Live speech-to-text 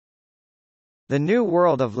The New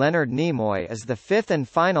World of Leonard Nimoy is the fifth and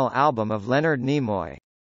final album of Leonard Nimoy.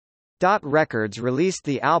 Dot Records released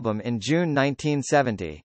the album in June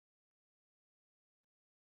 1970.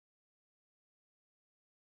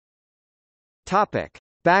 Topic.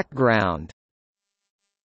 Background.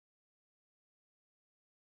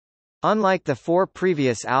 Unlike the four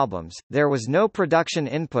previous albums, there was no production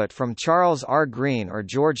input from Charles R. Green or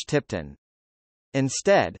George Tipton.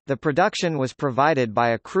 Instead, the production was provided by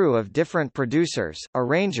a crew of different producers,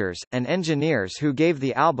 arrangers, and engineers who gave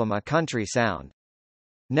the album a country sound.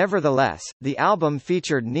 Nevertheless, the album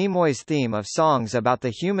featured Nimoy's theme of songs about the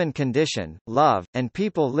human condition, love, and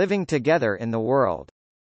people living together in the world.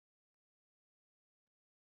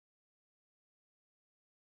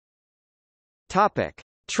 Topic.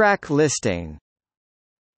 Track listing.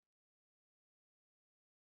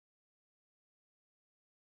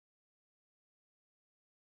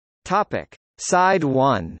 Topic. Side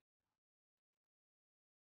 1.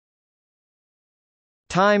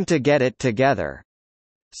 Time to Get It Together.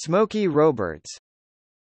 Smokey Roberts.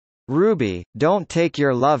 Ruby, Don't Take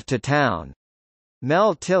Your Love to Town.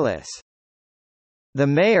 Mel Tillis. The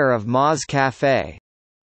Mayor of Ma's Cafe.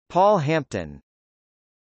 Paul Hampton.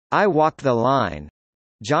 I Walked the Line.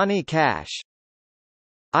 Johnny Cash.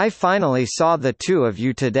 I Finally Saw the Two of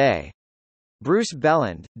You Today. Bruce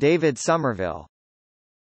Belland, David Somerville.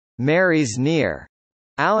 Mary's Near.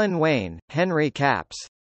 Alan Wayne, Henry Capps.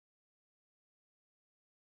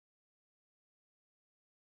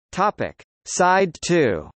 Topic. Side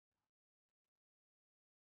 2.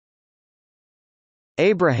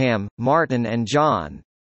 Abraham, Martin and John.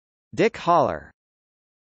 Dick Holler.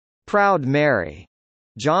 Proud Mary.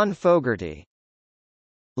 John Fogerty.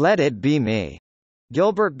 Let It Be Me.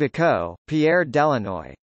 Gilbert Bicot, Pierre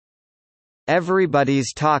Delanoy.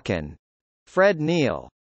 Everybody's Talkin'. Fred Neil.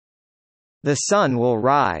 The Sun Will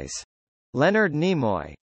Rise. Leonard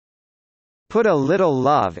Nimoy. Put a Little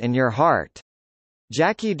Love in Your Heart.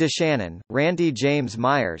 Jackie DeShannon, Randy James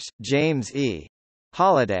Myers, James E.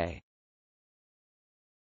 Holiday.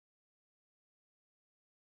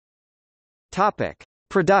 Topic.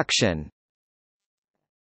 Production.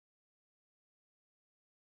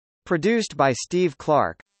 Produced by Steve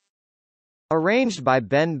Clark. Arranged by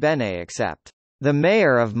Ben Benet except The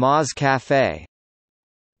Mayor of Ma's Cafe,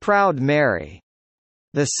 Proud Mary,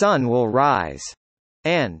 The Sun Will Rise,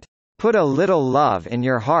 and Put a Little Love in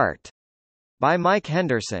Your Heart by Mike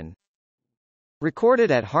Henderson. Recorded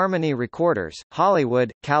at Harmony Recorders,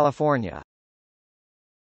 Hollywood, California.